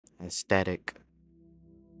aesthetic,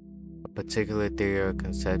 a particular theory or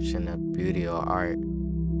conception of beauty or art.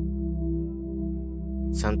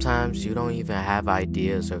 Sometimes you don't even have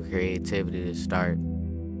ideas or creativity to start.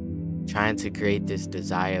 Trying to create this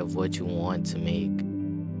desire of what you want to make.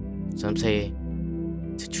 Some say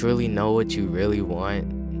to truly know what you really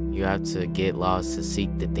want, you have to get lost to seek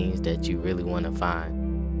the things that you really want to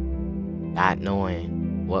find. Not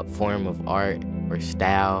knowing what form of art or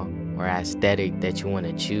style or aesthetic that you want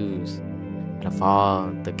to choose, out of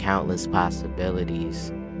all the countless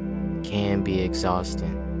possibilities, can be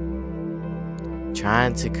exhausting.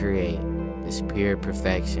 Trying to create this pure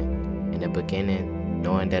perfection in the beginning,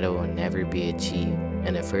 knowing that it will never be achieved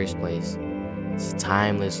in the first place, it's a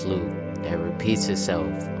timeless loop that repeats itself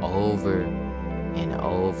over and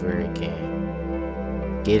over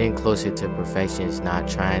again. Getting closer to perfection is not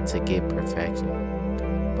trying to get perfection,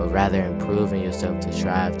 but rather improving yourself to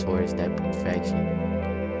strive towards that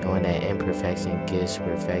perfection, knowing that imperfection gives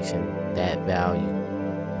perfection that value.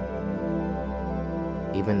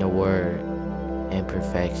 Even the word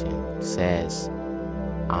imperfection says,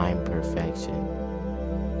 I'm perfection.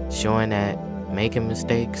 Showing that making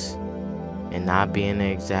mistakes and not being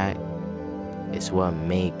exact is what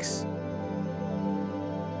makes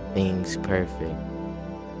things perfect.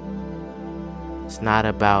 It's not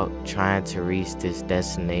about trying to reach this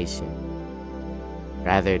destination,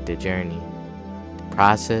 rather the journey. The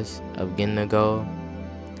process of getting the goal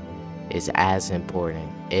is as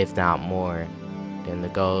important, if not more, than the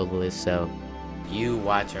goal itself. You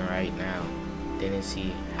watching right now didn't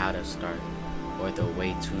see how to start or the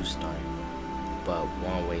way to start, but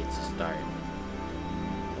one way to start.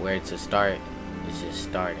 Where to start is just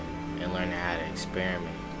starting and learning how to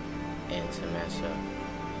experiment and to mess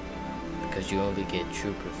up, because you only get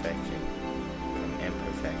true perfection